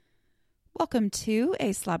Welcome to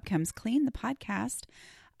A Slob Comes Clean, the podcast.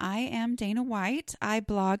 I am Dana White. I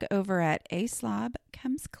blog over at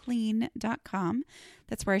aslobcomesclean.com.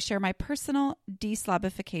 That's where I share my personal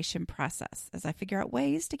deslobification process as I figure out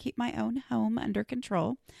ways to keep my own home under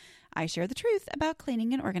control. I share the truth about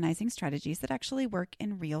cleaning and organizing strategies that actually work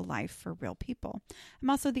in real life for real people. I'm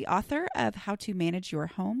also the author of How to Manage Your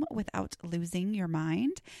Home Without Losing Your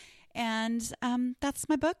Mind. And that's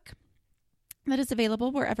my book that is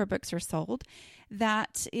available wherever books are sold.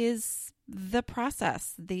 That is the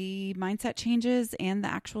process, the mindset changes and the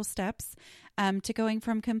actual steps to going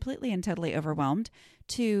from completely and totally overwhelmed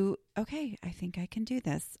to, okay, I think I can do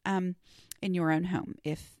this in your own home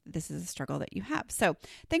if this is a struggle that you have. So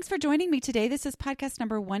thanks for joining me today. This is podcast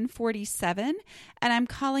number 147, and I'm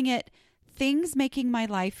calling it Things Making My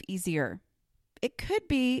Life Easier. It could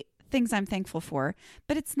be things I'm thankful for,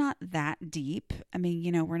 but it's not that deep. I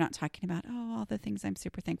mean, we're not talking about, all the things I'm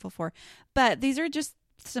super thankful for, but these are just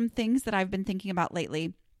some things that I've been thinking about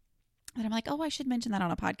lately that I'm like, I should mention that on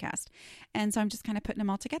a podcast. And so I'm just kind of putting them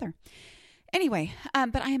all together. Anyway,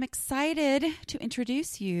 but I am excited to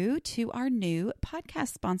introduce you to our new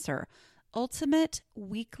podcast sponsor,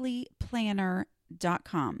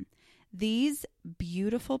 UltimateWeeklyPlanner.com. These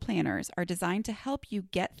beautiful planners are designed to help you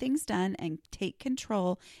get things done and take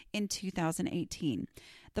control in 2018.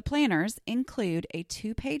 The planners include a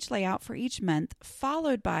 2-page layout for each month,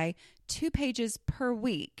 followed by 2 pages per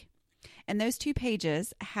week. And those 2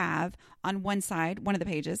 pages have, on one side, one of the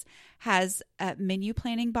pages has menu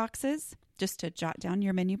planning boxes, just to jot down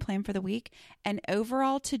your menu plan for the week, an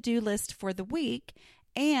overall to-do list for the week,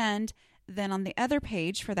 and then on the other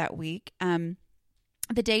page for that week,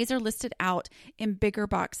 the days are listed out in bigger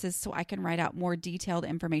boxes so I can write out more detailed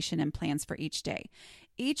information and plans for each day.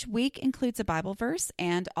 Each week includes a Bible verse,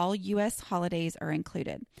 and all U.S. holidays are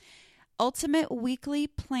included.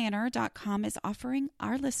 UltimateWeeklyPlanner.com is offering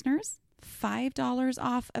our listeners $5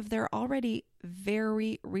 off of their already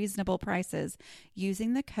very reasonable prices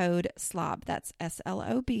using the code SLOB. That's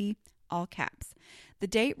SLOB, all caps. The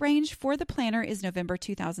date range for the planner is November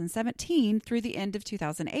 2017 through the end of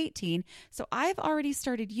 2018, so I've already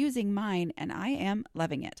started using mine and I am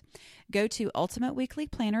loving it. Go to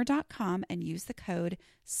ultimateweeklyplanner.com and use the code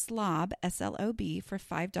SLOB, S-L-O-B, for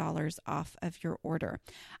 $5 off of your order.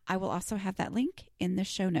 I will also have that link in the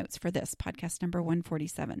show notes for this, podcast number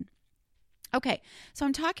 147. Okay, so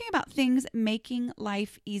I'm talking about things making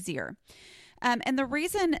life easier. And the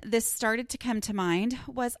reason this started to come to mind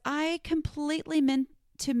was I completely meant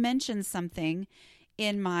to mention something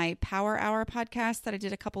in my Power Hour podcast that I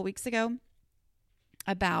did a couple weeks ago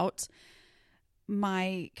about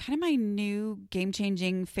my new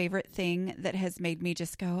game-changing favorite thing that has made me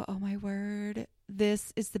just go, oh my word,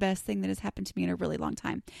 this is the best thing that has happened to me in a really long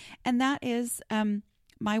time. And that is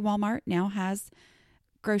my Walmart now has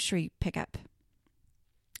grocery pickup.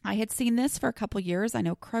 I had seen this for a couple years. I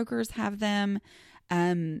know Kroger's have them.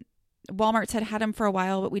 Walmart's had them for a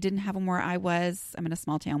while, but we didn't have them where I was. I'm in a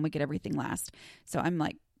small town. We get everything last. So I'm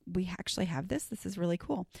like, we actually have this. This is really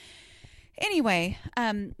cool. Anyway,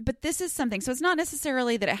 but this is something. So it's not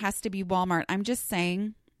necessarily that it has to be Walmart. I'm just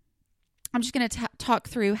saying, I'm just going to talk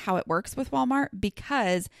through how it works with Walmart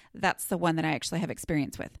because that's the one that I actually have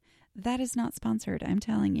experience with. That is not sponsored. I'm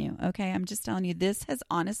telling you. Okay. I'm just telling you, this has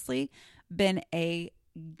honestly been a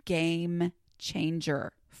game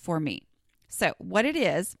changer for me. So what it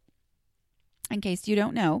is, in case you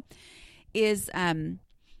don't know, is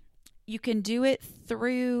you can do it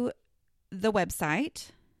through the website,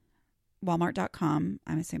 walmart.com,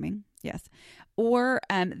 I'm assuming. Yes. Or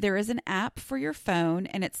there is an app for your phone,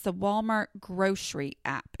 and it's the Walmart grocery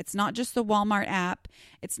app. It's not just the Walmart app.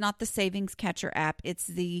 It's not the Savings Catcher app. It's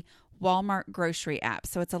the Walmart grocery app.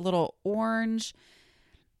 So it's a little orange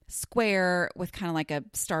square with kind of like a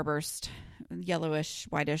starburst, yellowish,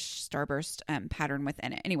 whitish starburst pattern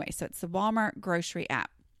within it. Anyway, so it's the Walmart grocery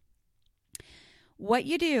app. What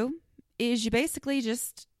you do is you basically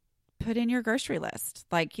just put in your grocery list,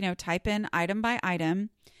 like, type in item by item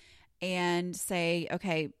and say,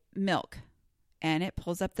 okay, milk, and it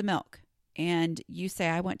pulls up the milk, and you say,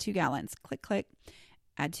 I want 2 gallons. Click, click,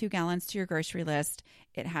 add 2 gallons to your grocery list.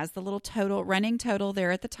 It has the little running total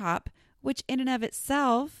there at the top, which in and of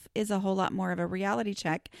itself is a whole lot more of a reality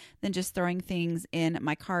check than just throwing things in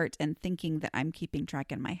my cart and thinking that I'm keeping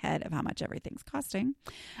track in my head of how much everything's costing.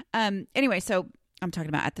 Anyway, so I'm talking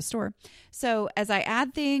about at the store. So as I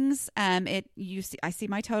add things, I see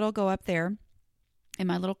my total go up there in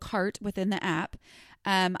my little cart within the app.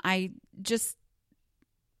 I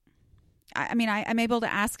I mean, I'm able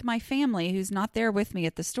to ask my family who's not there with me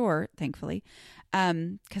at the store, thankfully.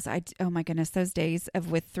 Because oh my goodness, those days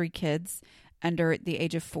of with 3 kids under the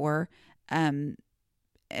age of 4,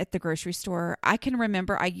 at the grocery store, I can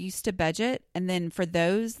remember I used to budget. And then for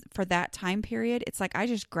that time period, it's like I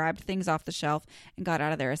just grabbed things off the shelf and got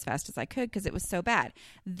out of there as fast as I could because it was so bad.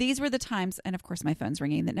 These were the times, and of course my phone's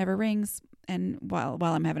ringing that never rings. And while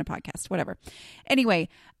I'm having a podcast, whatever. Anyway,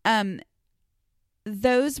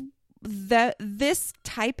 this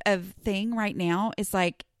type of thing right now is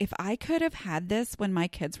like, if I could have had this when my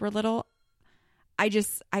kids were little, I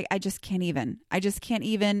just can't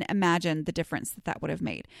even imagine the difference that would have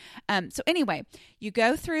made. So anyway, you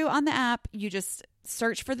go through on the app, you just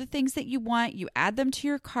search for the things that you want, you add them to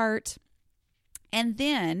your cart, and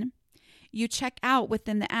then you check out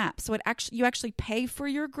within the app. So you actually pay for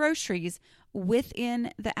your groceries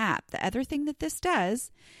within the app. The other thing that this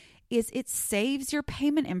does is it saves your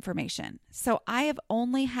payment information. So I have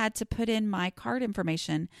only had to put in my card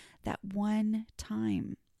information that one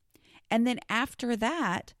time. And then after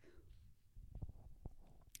that,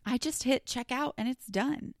 I just hit checkout and it's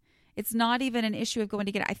done. It's not even an issue of going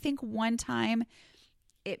to get it. I think one time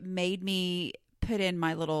it made me put in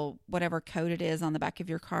my little whatever code it is on the back of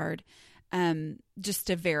your card, just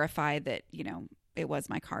to verify that, it was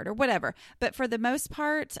my card or whatever. But for the most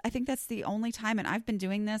part, I think that's the only time. And I've been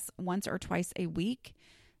doing this once or twice a week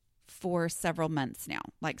for several months now,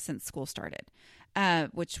 like since school started,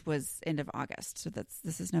 which was end of August. So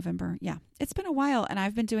this is November. Yeah, it's been a while and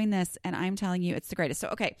I've been doing this and I'm telling you, it's the greatest. So,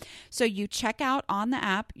 okay. So you check out on the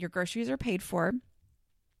app, your groceries are paid for.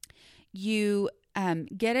 You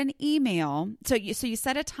get an email. So you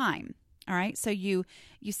set a time. All right. So you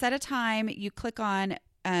set a time, you click on,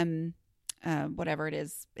 whatever it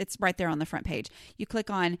is, it's right there on the front page. You click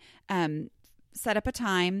on set up a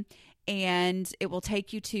time and it will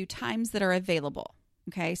take you to times that are available.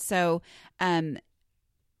 Okay. So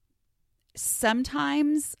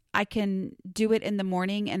sometimes I can do it in the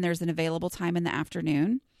morning and there's an available time in the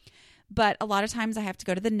afternoon, but a lot of times I have to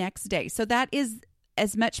go to the next day. So that is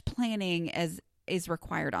as much planning as is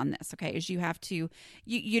required on this. Okay. As you have to,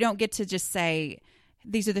 you don't get to just say,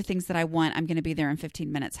 these are the things that I want. I'm going to be there in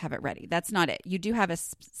 15 minutes. Have it ready. That's not it. You do have a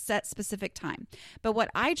set specific time. But what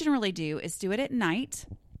I generally do is do it at night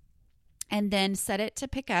and then set it to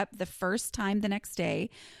pick up the first time the next day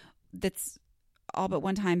that's all but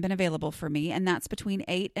one time been available for me. And that's between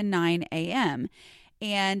 8 and 9 a.m.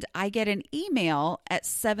 And I get an email at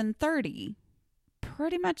 7:30.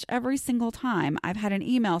 Pretty much every single time I've had an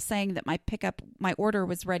email saying that my order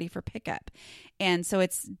was ready for pickup. And so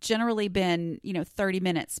it's generally been, 30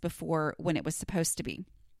 minutes before when it was supposed to be.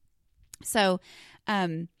 So,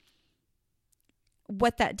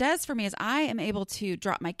 what that does for me is I am able to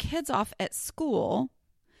drop my kids off at school.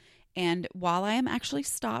 And while I am actually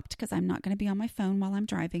stopped, because I'm not going to be on my phone while I'm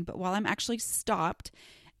driving, but while I'm actually stopped,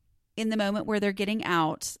 in the moment where they're getting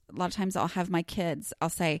out, a lot of times I'll have my kids, I'll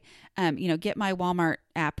say, get my Walmart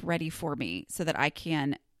app ready for me so that I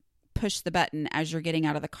can push the button as you're getting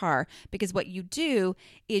out of the car. Because what you do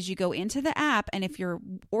is you go into the app and if your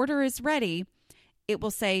order is ready, it will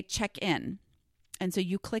say check in. And so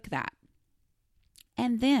you click that.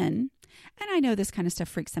 And then, and I know this kind of stuff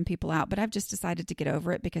freaks some people out, but I've just decided to get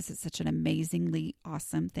over it because it's such an amazingly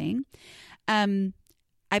awesome thing.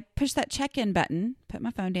 I push that check-in button, put my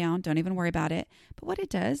phone down, don't even worry about it. But what it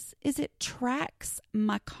does is it tracks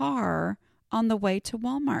my car on the way to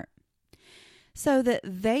Walmart so that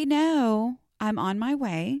they know I'm on my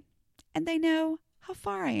way and they know how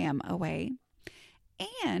far I am away.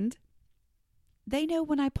 And they know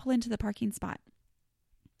when I pull into the parking spot.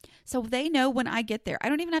 So they know when I get there. I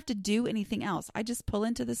don't even have to do anything else. I just pull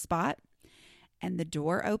into the spot. And the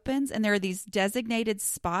door opens, and there are these designated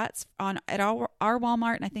spots at our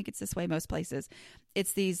Walmart, and I think it's this way most places.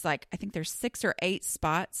 It's these, I think there's 6 or 8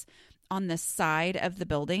 spots on the side of the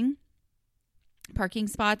building, parking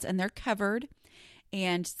spots, and they're covered,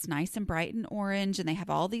 and it's nice and bright and orange, and they have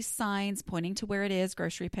all these signs pointing to where it is,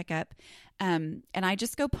 grocery pickup, and I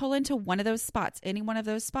just go pull into one of those spots, any one of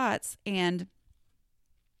those spots, and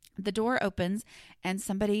the door opens, and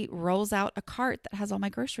somebody rolls out a cart that has all my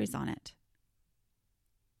groceries on it.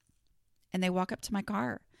 And they walk up to my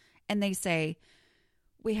car and they say,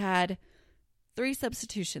 we had 3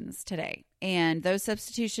 substitutions today. And those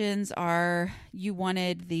substitutions are, you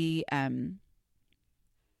wanted the,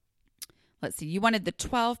 you wanted the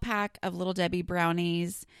 12-pack of Little Debbie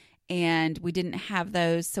brownies and we didn't have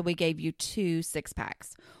those. So we gave you 2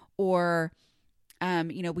 6-packs. Or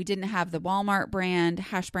we didn't have the Walmart brand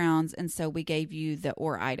hash browns, and so we gave you the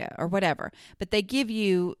Ore-Ida or whatever. But they give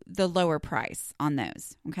you the lower price on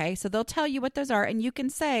those. Okay, so they'll tell you what those are, and you can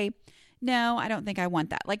say, no, I don't think I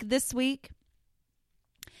want that. Like this week,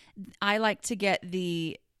 I like to get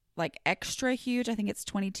the extra huge, I think it's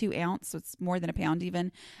 22 ounce, so it's more than a pound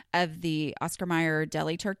even, of the Oscar Mayer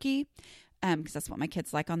deli turkey, because that's what my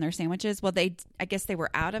kids like on their sandwiches. Well, I guess they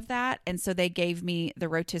were out of that, and so they gave me the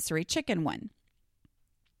rotisserie chicken one.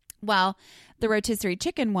 Well, the rotisserie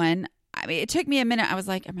chicken one, I mean, it took me a minute. I was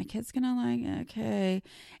like, are my kids going to like it? Okay.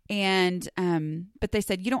 And, but they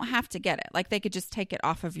said, you don't have to get it. Like they could just take it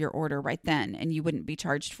off of your order right then and you wouldn't be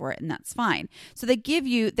charged for it. And that's fine. So they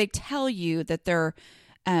tell you that they're,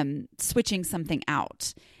 switching something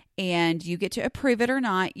out and you get to approve it or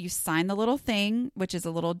not. You sign the little thing, which is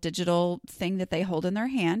a little digital thing that they hold in their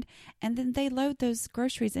hand. And then they load those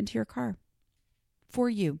groceries into your car for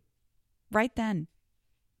you right then.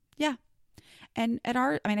 Yeah. And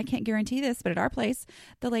I can't guarantee this, but at our place,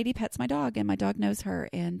 the lady pets my dog and my dog knows her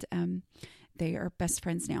and they are best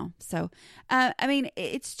friends now. So,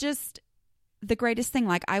 it's just the greatest thing.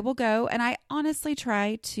 Like I will go and I honestly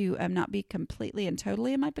try to not be completely and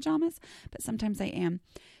totally in my pajamas, but sometimes I am.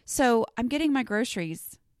 So I'm getting my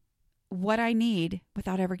groceries, what I need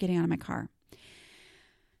without ever getting out of my car.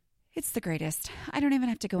 It's the greatest. I don't even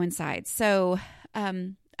have to go inside. So,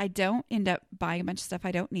 I don't end up buying a bunch of stuff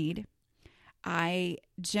I don't need. I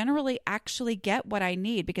generally actually get what I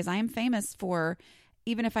need because I am famous for,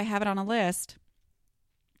 even if I have it on a list,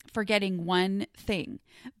 forgetting one thing.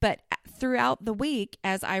 But throughout the week,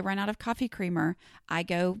 as I run out of coffee creamer, I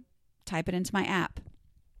go type it into my app.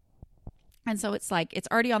 And so it's like, it's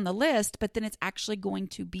already on the list, but then it's actually going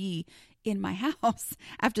to be in my house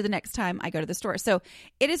after the next time I go to the store. So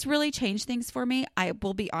it has really changed things for me. I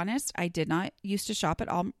will be honest, I did not used to shop at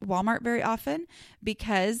Walmart very often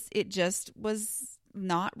because it just was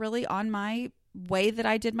not really on my way that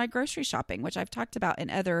I did my grocery shopping, which I've talked about in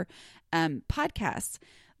other podcasts.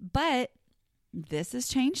 But this has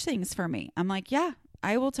changed things for me. I'm like, yeah,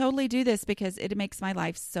 I will totally do this because it makes my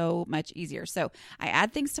life so much easier. So I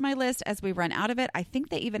add things to my list as we run out of it. I think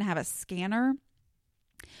they even have a scanner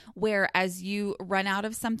where as you run out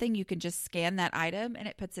of something, you can just scan that item and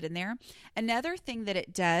it puts it in there. Another thing that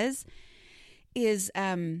it does is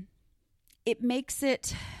it makes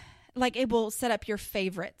it like it will set up your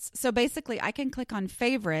favorites. So basically I can click on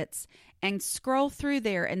favorites and scroll through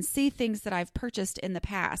there and see things that I've purchased in the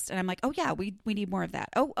past. And I'm like, oh yeah, we need more of that.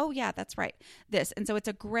 Oh yeah, that's right. This. And so it's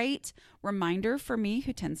a great reminder for me,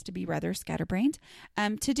 who tends to be rather scatterbrained,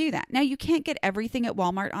 to do that. Now you can't get everything at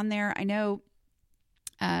Walmart on there. I know,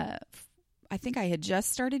 I think I had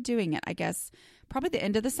just started doing it, I guess, probably the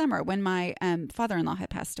end of the summer when my father-in-law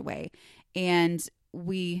had passed away. And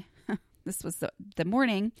this was the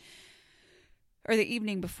morning or the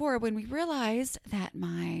evening before when we realized that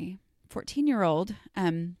my 14-year-old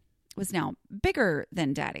was now bigger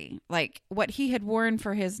than Daddy. Like what he had worn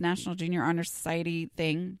for his National Junior Honor Society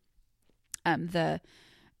thing the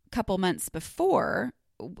couple months before,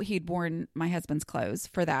 he'd worn my husband's clothes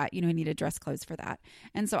for that. He needed dress clothes for that.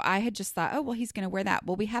 And so I had just thought, oh, well, he's going to wear that.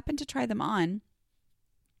 Well, we happened to try them on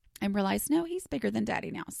and realized, no, he's bigger than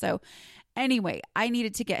Daddy now. So anyway, I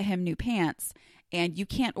needed to get him new pants. And you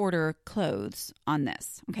can't order clothes on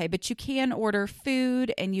this, okay? But you can order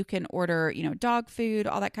food and you can order, dog food,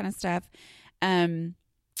 all that kind of stuff. And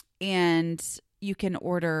you can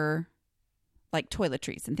order like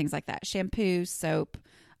toiletries and things like that, shampoo, soap,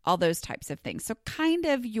 all those types of things. So kind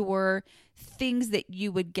of your things that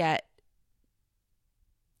you would get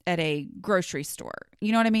at a grocery store.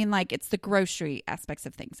 You know what I mean? Like it's the grocery aspects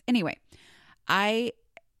of things. Anyway, I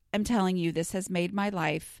am telling you, this has made my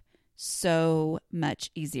life so much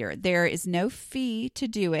easier. There is no fee to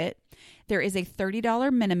do it. There is a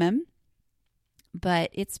 $30 minimum, but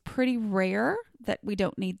it's pretty rare that we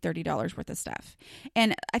don't need $30 worth of stuff.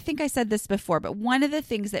 And I think I said this before, but one of the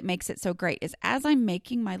things that makes it so great is as I'm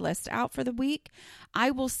making my list out for the week, I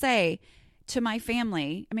will say to my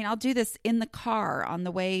family, I'll do this in the car on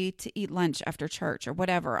the way to eat lunch after church or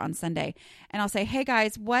whatever on Sunday. And I'll say, hey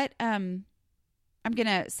guys, I'm going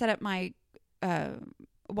to set up my,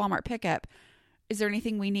 Walmart pickup. Is there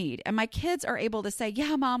anything we need? And my kids are able to say,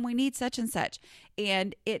 yeah, Mom, we need such and such.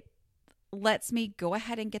 And it lets me go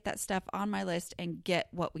ahead and get that stuff on my list and get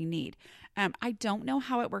what we need. I don't know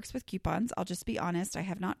how it works with coupons. I'll just be honest. I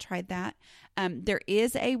have not tried that. There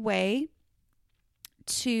is a way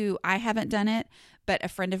I haven't done it, but a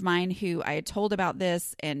friend of mine who I had told about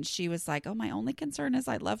this, and she was like, oh, my only concern is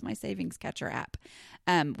I love my Savings Catcher app,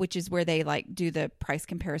 which is where they like do the price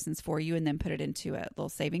comparisons for you and then put it into a little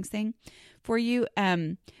savings thing for you.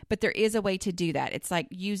 But there is a way to do that. It's like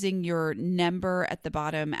using your number at the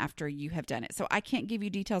bottom after you have done it. So I can't give you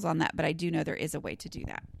details on that, but I do know there is a way to do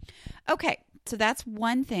that. Okay, so that's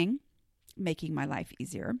one thing, making my life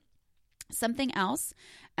easier. Something else,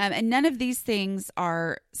 and none of these things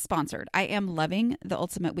are sponsored. I am loving the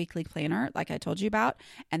Ultimate Weekly Planner, like I told you about,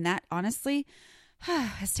 and that honestly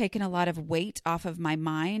has taken a lot of weight off of my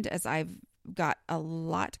mind as I've got a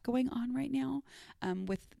lot going on right now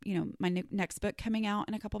with, my next book coming out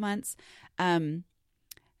in a couple months. And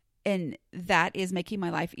that is making my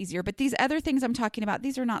life easier. But these other things I'm talking about,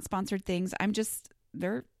 these are not sponsored things.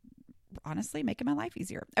 They're honestly making my life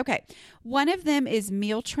easier. Okay. One of them is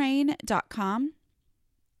mealtrain.com,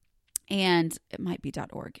 and it might be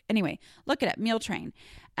 .org. Anyway, look it up, Mealtrain.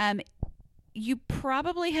 You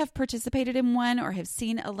probably have participated in one or have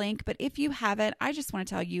seen a link, but if you haven't, I just want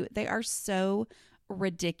to tell you, they are so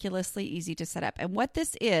ridiculously easy to set up. And what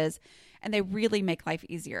this is, and they really make life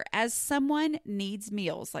easier. As someone needs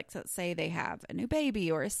meals, like let's say they have a new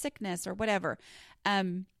baby or a sickness or whatever,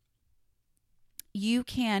 you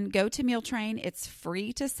can go to Mealtrain. It's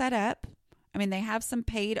free to set up. I mean, they have some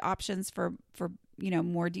paid options for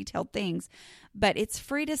more detailed things, but it's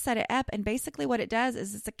free to set it up. And basically what it does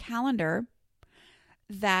is it's a calendar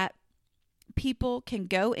that people can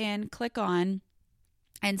go in, click on,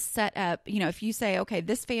 and set up. If you say, okay,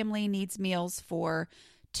 this family needs meals for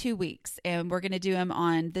 2 weeks and we're going to do them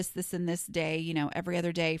on this, and this day, every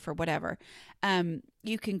other day for whatever.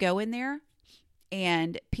 You can go in there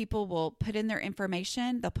and people will put in their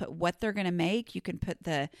information. They'll put what they're going to make. You can put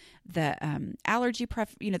the allergy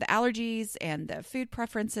the allergies and the food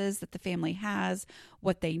preferences that the family has,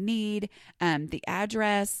 what they need, the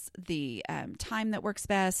address, the time that works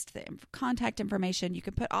best, the contact information. You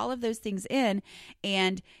can put all of those things in,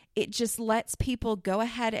 and it just lets people go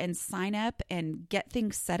ahead and sign up and get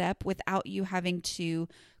things set up without you having to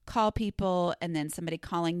call people and then somebody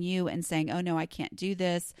calling you and saying, oh no, I can't do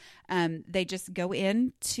this. They just go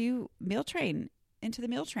into the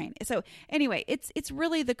Mealtrain. So anyway, it's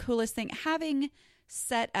really the coolest thing. Having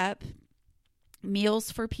set up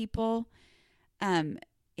meals for people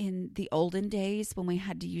in the olden days when we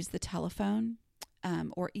had to use the telephone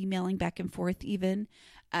or emailing back and forth even,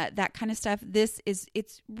 that kind of stuff.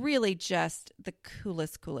 It's really just the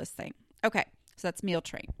coolest thing. Okay, so that's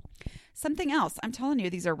Mealtrain. Something else, I'm telling you,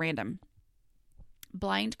 these are random.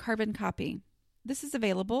 Blind Carbon Copy. This is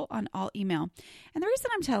available on all email. And the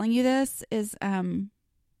reason I'm telling you this is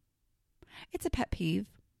it's a pet peeve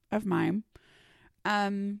of mine.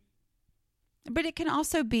 But it can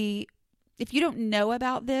also be, if you don't know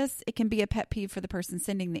about this, it can be a pet peeve for the person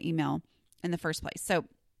sending the email in the first place. So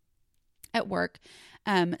at work,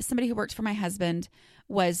 somebody who worked for my husband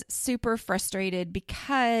was super frustrated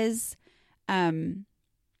because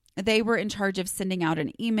they were in charge of sending out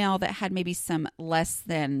an email that had maybe some less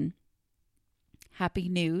than happy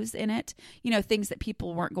news in it, things that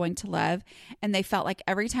people weren't going to love. And they felt like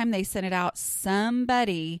every time they sent it out,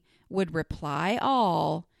 somebody would reply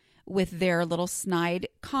all with their little snide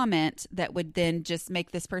comment that would then just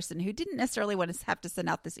make this person who didn't necessarily want to have to send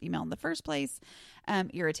out this email in the first place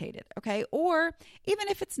irritated. Okay. Or even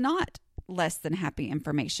if it's not less than happy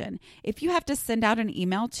information, if you have to send out an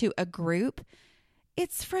email to a group,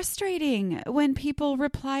 it's frustrating when people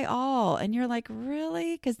reply all and you're like,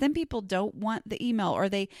 really? Because then people don't want the email, or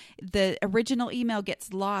the original email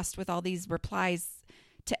gets lost with all these replies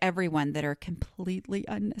to everyone that are completely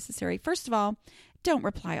unnecessary. First of all, don't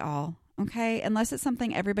reply all, okay? Unless it's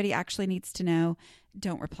something everybody actually needs to know,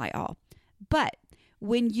 don't reply all. But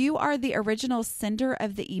when you are the original sender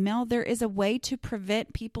of the email, there is a way to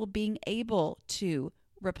prevent people being able to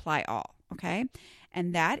reply all, okay?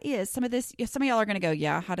 And that is some of y'all are going to go,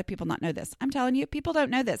 yeah, how do people not know this? I'm telling you, people don't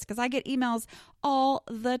know this because I get emails all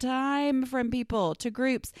the time from people to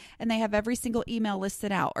groups, and they have every single email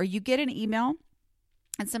listed out. Or you get an email,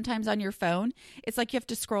 and sometimes on your phone, it's like you have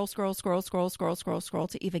to scroll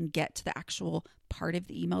to even get to the actual part of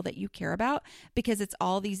the email that you care about because it's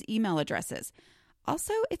all these email addresses.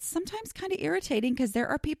 Also, it's sometimes kind of irritating because there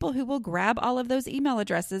are people who will grab all of those email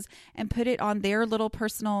addresses and put it on their little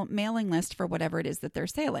personal mailing list for whatever it is that they're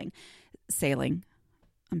selling.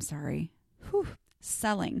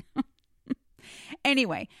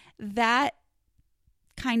 Anyway, that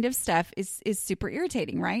kind of stuff is super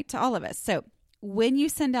irritating, right? To all of us. So when you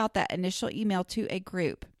send out that initial email to a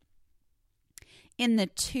group, in the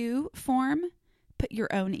to form, put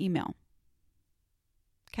your own email.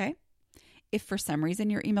 Okay. If for some reason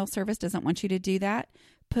your email service doesn't want you to do that,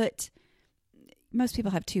 most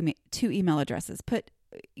people have two email addresses. Put,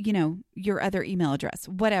 your other email address,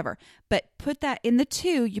 whatever. But put that in the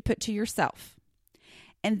 2 you put to yourself.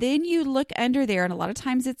 And then you look under there, and a lot of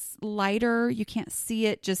times it's lighter. You can't see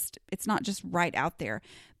it. It's not just right out there.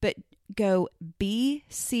 But go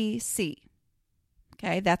BCC.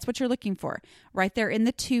 Okay, that's what you're looking for. Right there in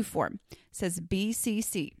the 2 form. It says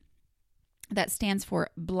BCC. That stands for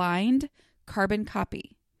blind carbon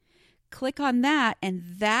copy. Click on that, and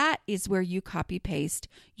that is where you copy paste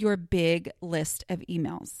your big list of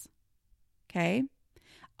emails. Okay?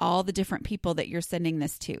 All the different people that you're sending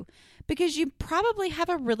this to, because you probably have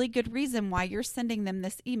a really good reason why you're sending them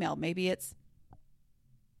this email. Maybe it's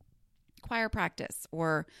choir practice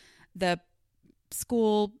or the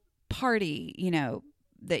school party,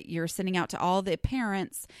 that you're sending out to all the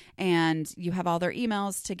parents, and you have all their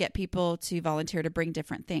emails to get people to volunteer to bring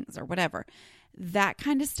different things or whatever. That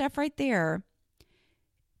kind of stuff right there,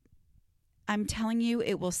 I'm telling you,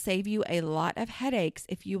 it will save you a lot of headaches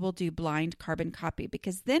if you will do blind carbon copy,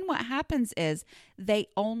 because then what happens is they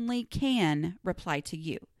only can reply to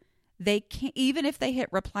you. They can't, even if they hit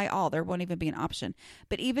reply all, there won't even be an option.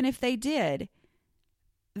 But even if they did,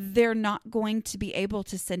 they're not going to be able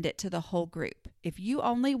to send it to the whole group. If you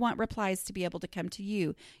only want replies to be able to come to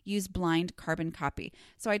you, use blind carbon copy.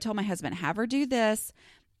 So I told my husband, have her do this.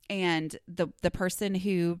 And the person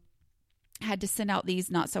who had to send out these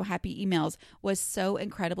not so happy emails was so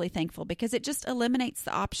incredibly thankful, because it just eliminates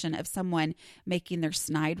the option of someone making their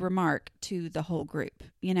snide remark to the whole group,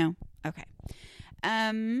 Okay.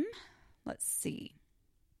 Let's see.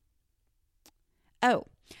 Oh,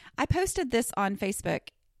 I posted this on Facebook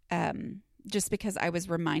just because I was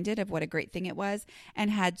reminded of what a great thing it was,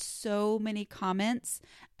 and had so many comments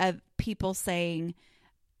of people saying,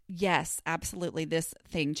 yes, absolutely, this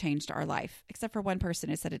thing changed our life, except for one person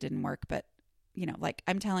who said it didn't work. But,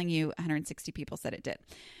 I'm telling you, 160 people said it did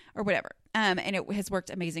or whatever. And it has worked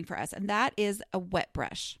amazing for us. And that is a wet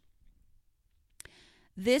brush.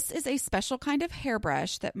 This is a special kind of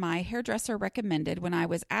hairbrush that my hairdresser recommended when I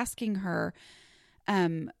was asking her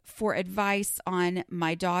for advice on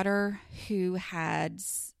my daughter who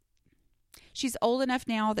she's old enough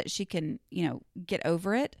now that she can, get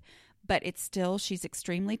over it, but she's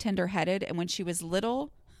extremely tender-headed. And when she was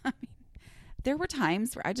little, there were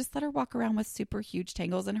times where I just let her walk around with super huge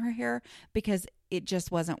tangles in her hair because it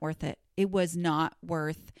just wasn't worth it. It was not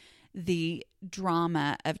worth the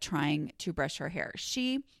drama of trying to brush her hair.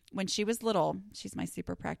 When she was little, she's my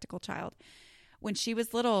super practical child. When she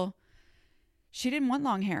was little, she didn't want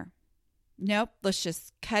long hair. Nope, let's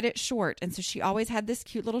just cut it short. And so she always had this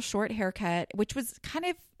cute little short haircut, which was kind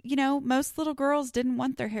of, most little girls didn't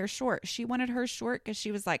want their hair short. She wanted hers short because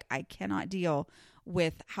she was like, I cannot deal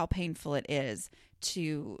with how painful it is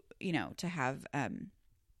to have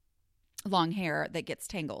long hair that gets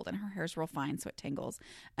tangled, and her hair's real fine, so it tangles.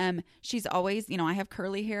 She's always, I have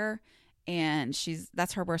curly hair, and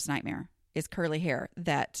that's her worst nightmare, is curly hair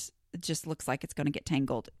that just looks like it's going to get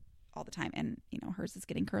tangled all the time. And, hers is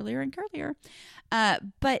getting curlier and curlier.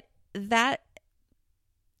 But that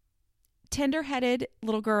tender-headed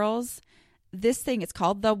little girls, this thing, it's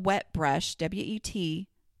called the wet brush, W-E-T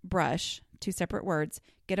brush, 2 separate words.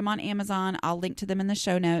 Get them on Amazon. I'll link to them in the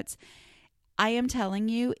show notes. I am telling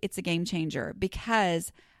you, it's a game changer,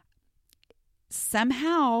 because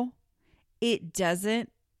somehow it doesn't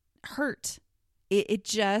hurt.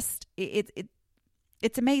 It's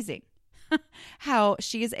amazing how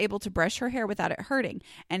she is able to brush her hair without it hurting.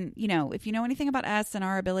 And, if you know anything about us and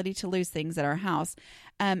our ability to lose things at our house,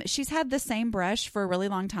 she's had the same brush for a really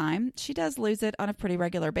long time. She does lose it on a pretty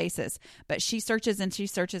regular basis, but she searches and she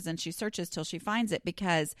searches and she searches till she finds it,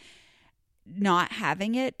 because not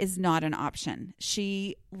having it is not an option.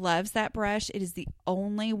 She loves that brush. It is the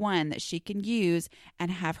only one that she can use and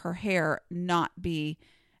have her hair not be,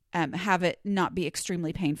 have it not be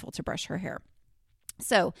extremely painful to brush her hair.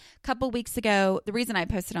 So a couple weeks ago, the reason I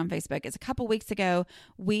posted on Facebook is a couple weeks ago,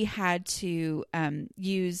 we had to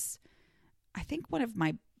use, I think, one of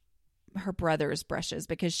her brother's brushes,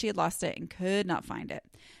 because she had lost it and could not find it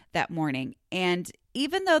that morning. And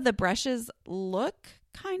even though the brushes look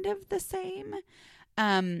kind of the same,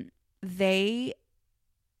 they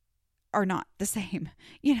are not the same.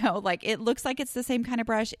 Like, it looks like it's the same kind of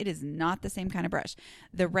brush. It is not the same kind of brush.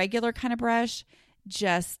 The regular kind of brush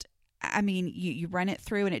you run it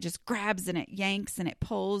through and it just grabs and it yanks and it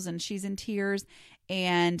pulls, and she's in tears.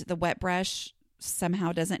 And the wet brush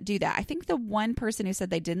somehow doesn't do that. I think the one person who said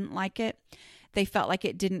they didn't like it, they felt like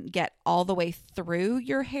it didn't get all the way through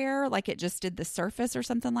your hair, like it just did the surface or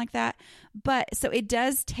something like that. But so it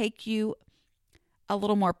does take you a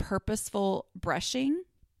little more purposeful brushing.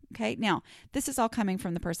 Okay. Now, this is all coming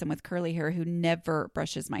from the person with curly hair who never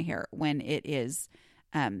brushes my hair when it is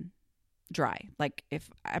dry. Like if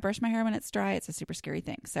I brush my hair when it's dry, it's a super scary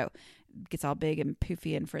thing. So it gets all big and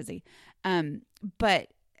poofy and frizzy. But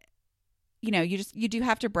you know, you do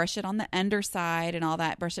have to brush it on the underside and all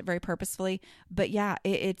that, brush it very purposefully. But yeah,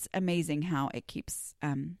 it's amazing how it keeps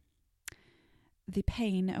the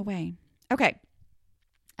pain away. Okay.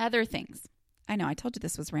 Other things. I know I told you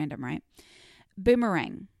this was random, right?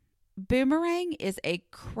 Boomerang. Boomerang is a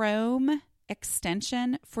Chrome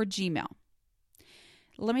extension for Gmail.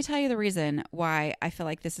 Let me tell you the reason why I feel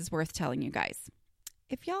like this is worth telling you guys.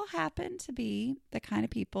 If y'all happen to be the kind of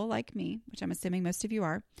people like me, which I'm assuming most of you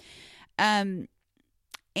are, and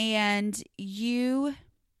you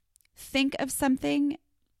think of something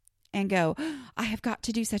and go, I have got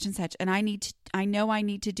to do such and such, and I know I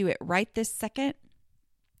need to do it right this second,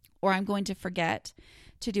 or I'm going to forget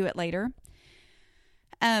to do it later.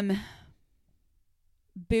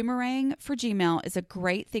 Boomerang for Gmail is a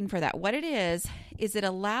great thing for that. What it is it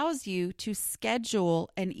allows you to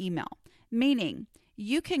schedule an email, meaning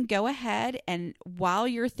you can go ahead and while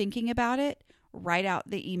you're thinking about it, write out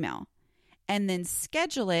the email and then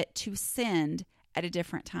schedule it to send at a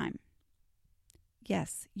different time.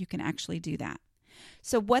 Yes, you can actually do that.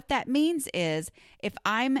 So what that means is if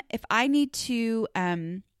I need to,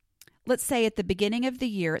 let's say at the beginning of the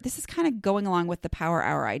year, this is kind of going along with the Power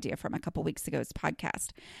Hour idea from a couple weeks ago's podcast.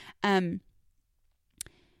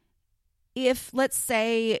 If let's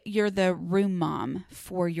say you're the room mom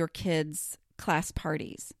for your kids' class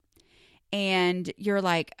parties and you're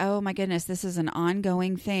like, oh my goodness, this is an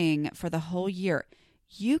ongoing thing for the whole year.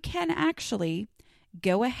 You can actually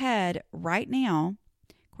go ahead right now.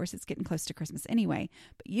 Of course, it's getting close to Christmas anyway,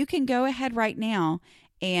 but you can go ahead right now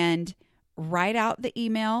and write out the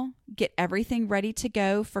email, get everything ready to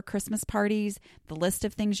go for Christmas parties, the list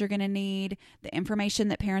of things you're going to need, the information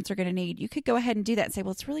that parents are going to need. You could go ahead and do that and say,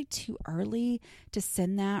 well, it's really too early to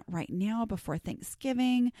send that right now before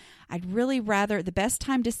Thanksgiving. I'd really rather, the best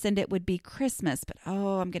time to send it would be Christmas, but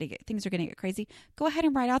things are going to get crazy. Go ahead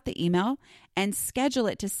and write out the email and schedule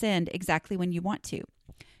it to send exactly when you want to.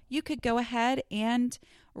 You could go ahead and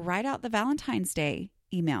write out the Valentine's Day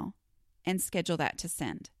email and schedule that to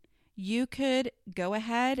send. You could go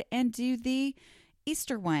ahead and do the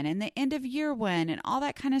Easter one and the end of year one and all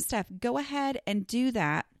that kind of stuff. Go ahead and do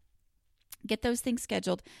that. Get those things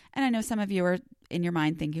scheduled. And I know some of you are in your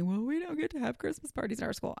mind thinking, well, we don't get to have Christmas parties in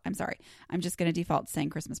our school. I'm sorry. I'm just going to default saying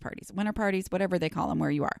Christmas parties, winter parties, whatever they call them where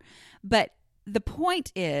you are. But the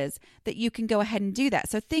point is that you can go ahead and do that.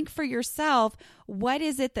 So think for yourself, what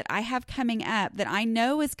is it that I have coming up that I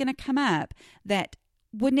know is going to come up that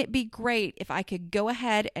wouldn't it be great if I could go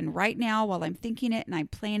ahead and right now while I'm thinking it and I'm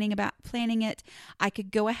planning it, I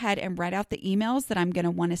could go ahead and write out the emails that I'm going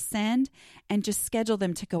to want to send and just schedule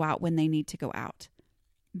them to go out when they need to go out.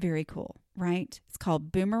 Very cool, right? It's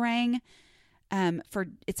called Boomerang.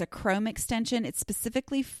 It's a Chrome extension. It's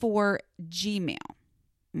specifically for Gmail.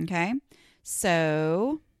 Okay.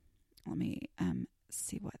 So let me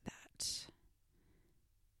see what that.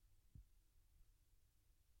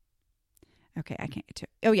 Okay, I can't get to it.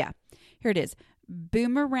 Oh, yeah. Here it is.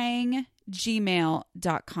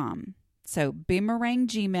 boomeranggmail.com. So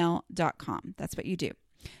boomeranggmail.com. That's what you do.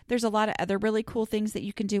 There's a lot of other really cool things that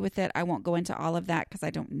you can do with it. I won't go into all of that because I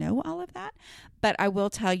don't know all of that. But I will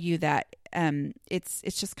tell you that it's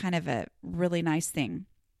just kind of a really nice thing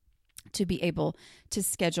to be able to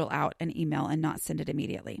schedule out an email and not send it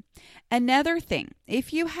immediately. Another thing,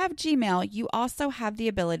 if you have Gmail, you also have the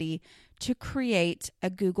ability to create a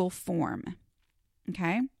Google form.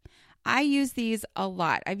 Okay. I use these a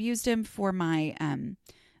lot. I've used them for my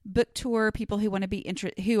book tour, people who want to be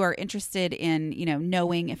who are interested in,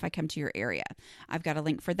 knowing if I come to your area. I've got a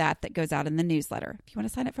link for that goes out in the newsletter. If you want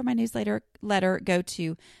to sign up for my newsletter, go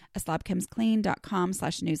to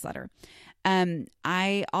aslobcomesclean.com/newsletter.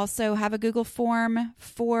 I also have a Google form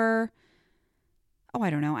for, I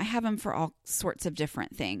don't know. I have them for all sorts of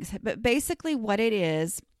different things. But basically what it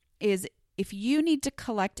is if you need to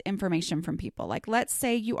collect information from people, like let's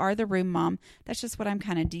say you are the room mom, that's just what I'm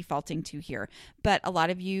kind of defaulting to here. But a lot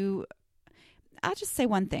of you, I'll just say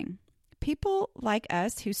one thing. People like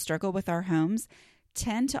us who struggle with our homes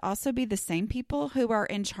tend to also be the same people who are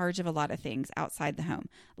in charge of a lot of things outside the home,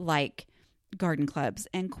 like garden clubs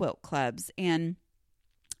and quilt clubs and,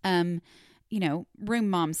 room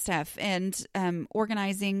mom stuff and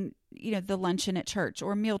organizing the luncheon at church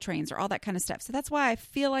or meal trains or all that kind of stuff. So that's why I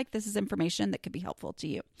feel like this is information that could be helpful to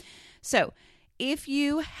you. So if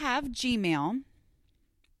you have a Gmail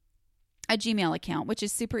account, which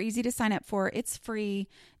is super easy to sign up for. It's free.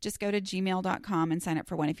 Just go to gmail.com and sign up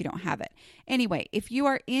for one if you don't have it. Anyway, if you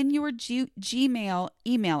are in your Gmail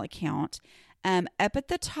email account, up at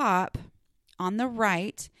the top on the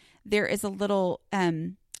right, there is a little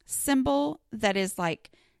symbol that is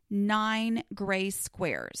like 9 gray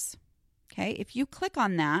squares. Okay, if you click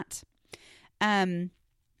on that,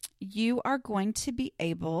 you are going to be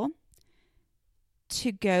able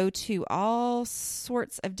to go to all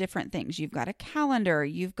sorts of different things. You've got a calendar,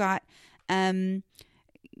 you've got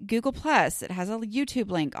Google Plus, it has a YouTube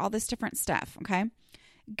link, all this different stuff, okay?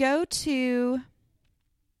 Go to,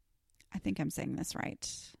 I think I'm saying this right.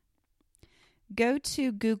 Go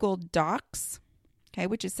to Google Docs, okay,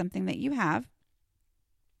 which is something that you have,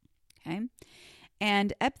 okay?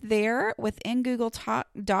 And up there within Google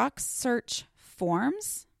Docs, search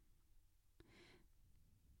Forms.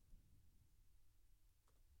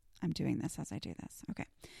 I'm doing this as I do this. Okay.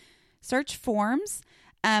 Search Forms,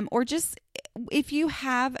 or just if you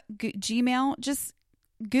have Gmail, just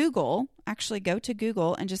go to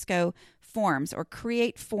Google and just go Forms or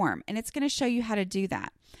create form. And it's going to show you how to do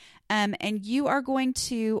that. And you are going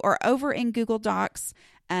to, or over in Google Docs,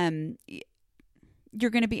 you're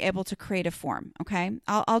going to be able to create a form. Okay.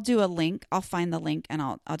 I'll do a link. I'll find the link and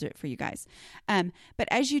I'll do it for you guys. But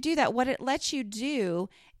as you do that, what it lets you do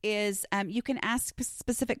is you can ask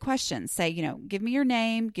specific questions. Say, give me your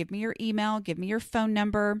name, give me your email, give me your phone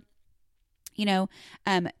number,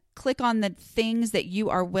 click on the things that you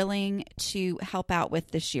are willing to help out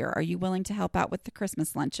with this year. Are you willing to help out with the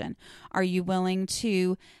Christmas luncheon? Are you willing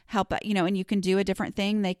to help, and you can do a different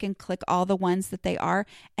thing. They can click all the ones that they are.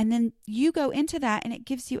 And then you go into that and it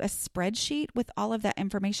gives you a spreadsheet with all of that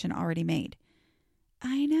information already made.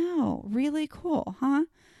 I know. Really cool, huh?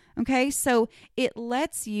 Okay, so it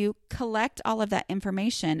lets you collect all of that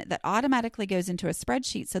information that automatically goes into a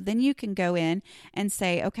spreadsheet. So then you can go in and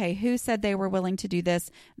say, okay, who said they were willing to do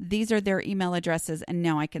this? These are their email addresses, and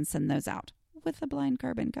now I can send those out with a blind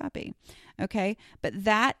carbon copy. Okay, but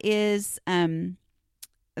that is,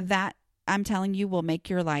 that I'm telling you will make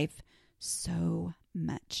your life so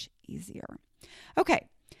much easier. Okay.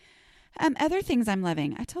 Other things I'm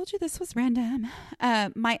loving. I told you this was random.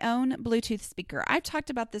 My own Bluetooth speaker. I've talked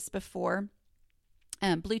about this before.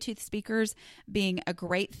 Bluetooth speakers being a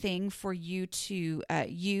great thing for you to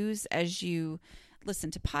use as you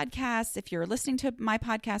listen to podcasts. If you're listening to my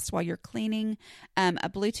podcast while you're cleaning, a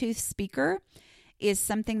Bluetooth speaker is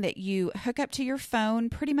something that you hook up to your phone.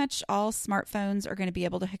 Pretty much all smartphones are going to be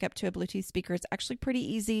able to hook up to a Bluetooth speaker. It's actually pretty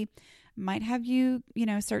easy. Might have you,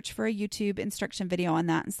 search for a YouTube instruction video on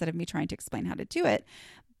that instead of me trying to explain how to do it.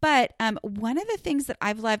 But one of the things that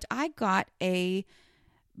I've loved, I got a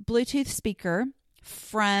Bluetooth speaker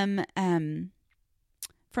from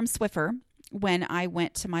Swiffer when I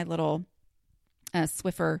went to my little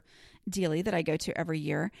Swiffer dealie that I go to every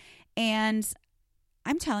year. And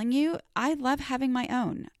I'm telling you, I love having my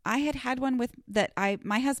own. I had one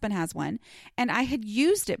my husband has one, and I had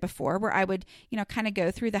used it before where I would, kind of go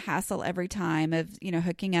through the hassle every time of,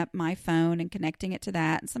 hooking up my phone and connecting it to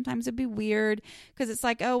that. And sometimes it'd be weird because it's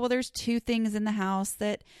like, oh, well, there's 2 things in the house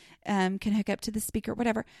that can hook up to the speaker,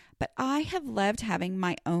 whatever. But I have loved having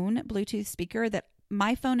my own Bluetooth speaker that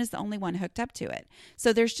my phone is the only one hooked up to it.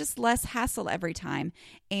 So there's just less hassle every time.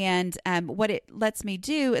 And what it lets me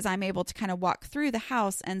do is I'm able to kind of walk through the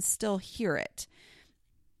house and still hear it.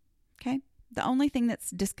 Okay. The only thing that's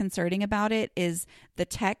disconcerting about it is the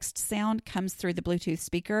text sound comes through the Bluetooth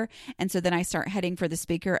speaker. And so then I start heading for the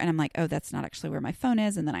speaker and I'm like, oh, that's not actually where my phone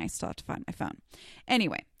is. And then I still have to find my phone.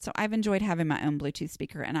 Anyway, so I've enjoyed having my own Bluetooth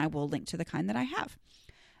speaker, and I will link to the kind that I have.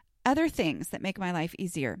 Other things that make my life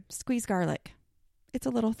easier: squeeze garlic. It's a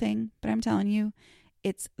little thing, but I'm telling you,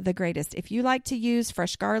 it's the greatest. If you like to use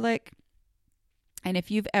fresh garlic, and if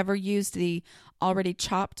you've ever used the already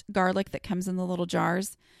chopped garlic that comes in the little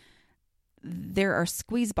jars, there are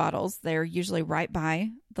squeeze bottles. They're usually right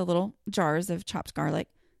by the little jars of chopped garlic.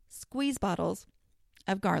 Squeeze bottles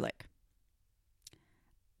of garlic.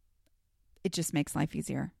 It just makes life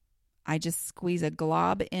easier. I just squeeze a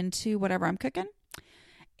glob into whatever I'm cooking,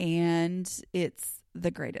 and it's the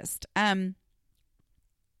greatest.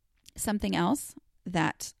 Something else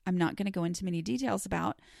that I'm not going to go into many details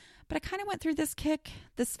about, but I kind of went through this kick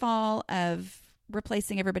this fall of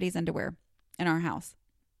replacing everybody's underwear in our house.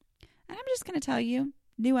 And I'm just going to tell you,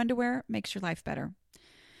 new underwear makes your life better.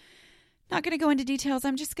 Not going to go into details.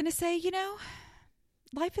 I'm just going to say,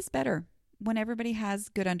 life is better when everybody has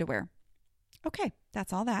good underwear. Okay,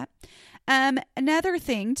 that's all that. Another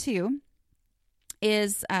thing too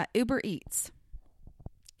is Uber Eats.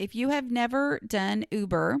 If you have never done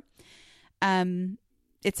Uber,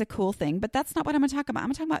 it's a cool thing, but that's not what I'm going to talk about. I'm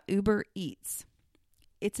going to talk about Uber Eats.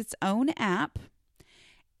 It's its own app,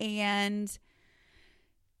 and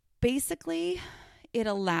basically it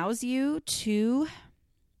allows you to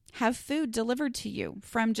have food delivered to you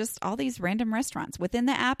from just all these random restaurants. Within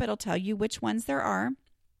the app, it'll tell you which ones there are.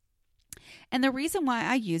 And the reason why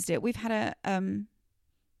I used it, we've had a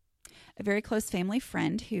very close family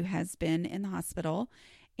friend who has been in the hospital.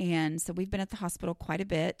 And so we've been at the hospital quite a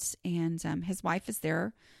bit. And his wife is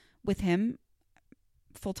there with him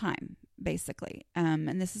full time, basically.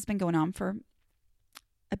 And this has been going on for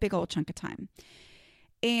a big old chunk of time.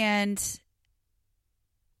 And,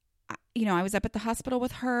 you know, I was up at the hospital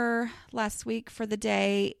with her last week for the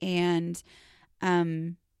day and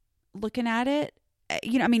looking at it,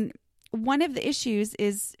 you know, I mean, one of the issues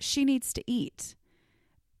is she needs to eat,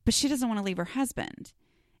 but she doesn't want to leave her husband.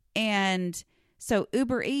 And so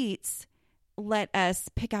Uber Eats let us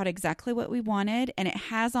pick out exactly what we wanted. And it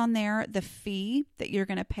has on there the fee that you're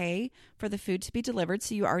going to pay for the food to be delivered.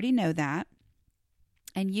 So you already know that.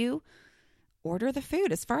 And you order the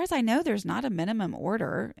food. As far as I know, there's not a minimum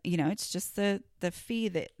order. You know, it's just the fee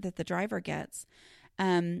that the driver gets.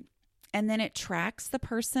 And then it tracks the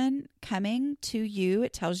person coming to you.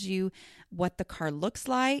 It tells you what the car looks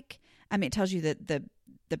like. I mean, it tells you the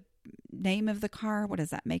name of the car. What is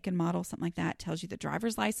that, make and model, something like that. It tells you the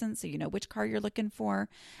driver's license, so you know which car you're looking for.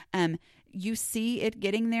 You see it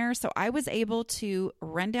getting there. So I was able to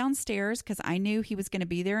run downstairs because I knew he was going to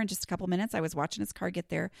be there in just a couple minutes. I was watching his car get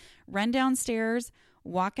there. Run downstairs,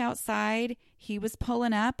 walk outside. He was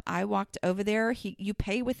pulling up. I walked over there. You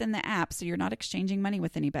pay within the app, so you're not exchanging money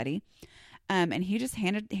with anybody. And he just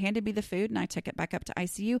handed me the food, and I took it back up to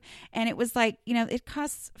ICU. And it was like, you know, it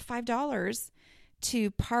costs $5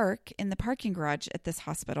 to park in the parking garage at this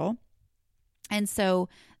hospital. And so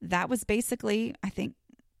that was basically, I think,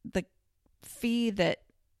 the fee that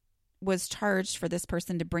was charged for this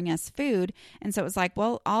person to bring us food. And so it was like,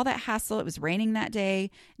 well, all that hassle, it was raining that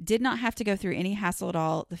day, did not have to go through any hassle at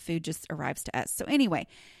all. The food just arrives to us. So anyway,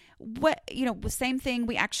 same thing.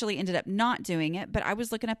 We actually ended up not doing it, but I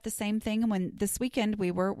was looking up the same thing when this weekend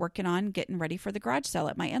we were working on getting ready for the garage sale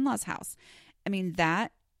at my in-laws' house. I mean, I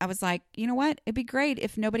was like, you know what? It'd be great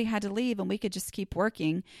if nobody had to leave and we could just keep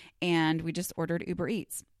working. And we just ordered Uber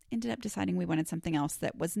Eats. Ended up deciding we wanted something else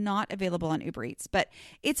that was not available on Uber Eats. But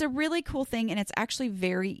it's a really cool thing, and it's actually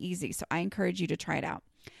very easy. So I encourage you to try it out.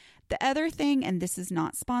 The other thing, and this is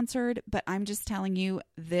not sponsored, but I'm just telling you,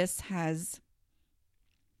 this has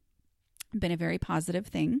been a very positive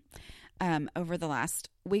thing over the last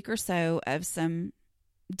week or so of some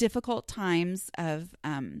difficult times of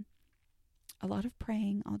a lot of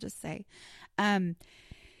praying, I'll just say.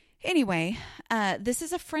 Anyway, this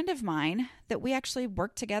is a friend of mine that we actually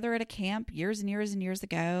worked together at a camp years and years and years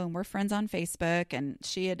ago, and we're friends on Facebook, and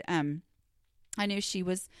she had, I knew she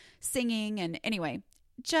was singing, and anyway,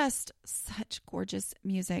 just such gorgeous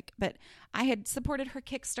music. But I had supported her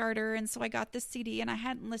Kickstarter, and so I got this CD, and I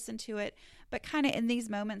hadn't listened to it, but kind of in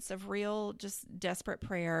these moments of real, just desperate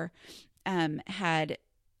prayer, had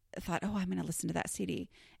thought, oh, I'm going to listen to that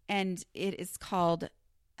CD. And it is called,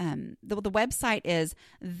 the website is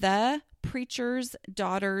The Preacher's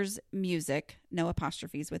Daughters Music, no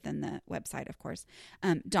apostrophes within the website, of course,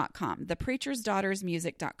 .com,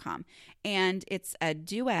 thepreachersdaughtersmusic.com. And it's a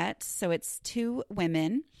duet, so it's two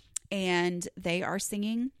women, and they are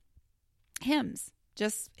singing hymns,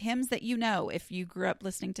 just hymns that you know if you grew up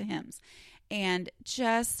listening to hymns. And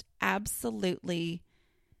just absolutely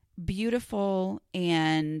beautiful,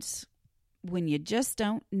 and when you just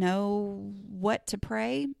don't know what to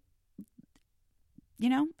pray, you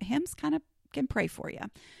know, hymns kind of can pray for you.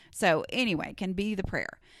 So anyway, can be the prayer.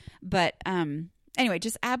 But anyway,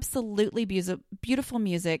 just absolutely beautiful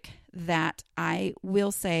music that I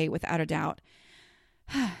will say without a doubt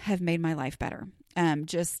have made my life better.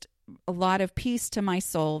 Just a lot of peace to my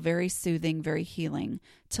soul, very soothing, very healing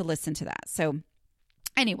to listen to that. So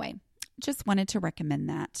anyway, just wanted to recommend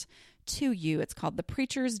that to you. It's called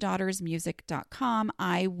thepreachersdaughtersmusic.com.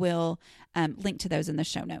 I will link to those in the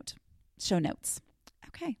show notes.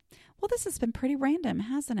 Okay. Well, this has been pretty random,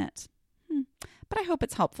 hasn't it? But I hope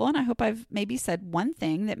it's helpful, and I hope I've maybe said one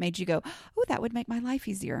thing that made you go, oh, that would make my life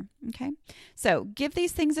easier. Okay. So give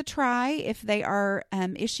these things a try if they are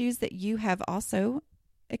issues that you have also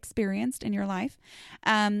experienced in your life.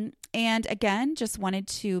 And again, just wanted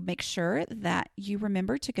to make sure that you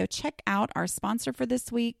remember to go check out our sponsor for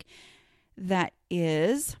this week. That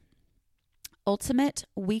is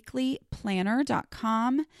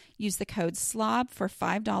ultimateweeklyplanner.com. Use the code SLOB for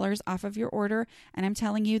 $5 off of your order. And I'm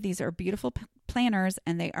telling you, these are beautiful planners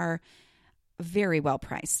and they are very well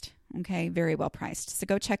priced. Okay, very well priced. So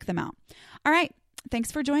go check them out. All right,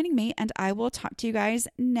 thanks for joining me, and I will talk to you guys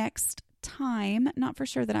next time. Not for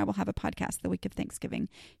sure that I will have a podcast the week of Thanksgiving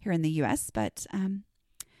here in the U.S., but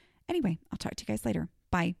anyway, I'll talk to you guys later.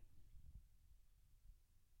 Bye.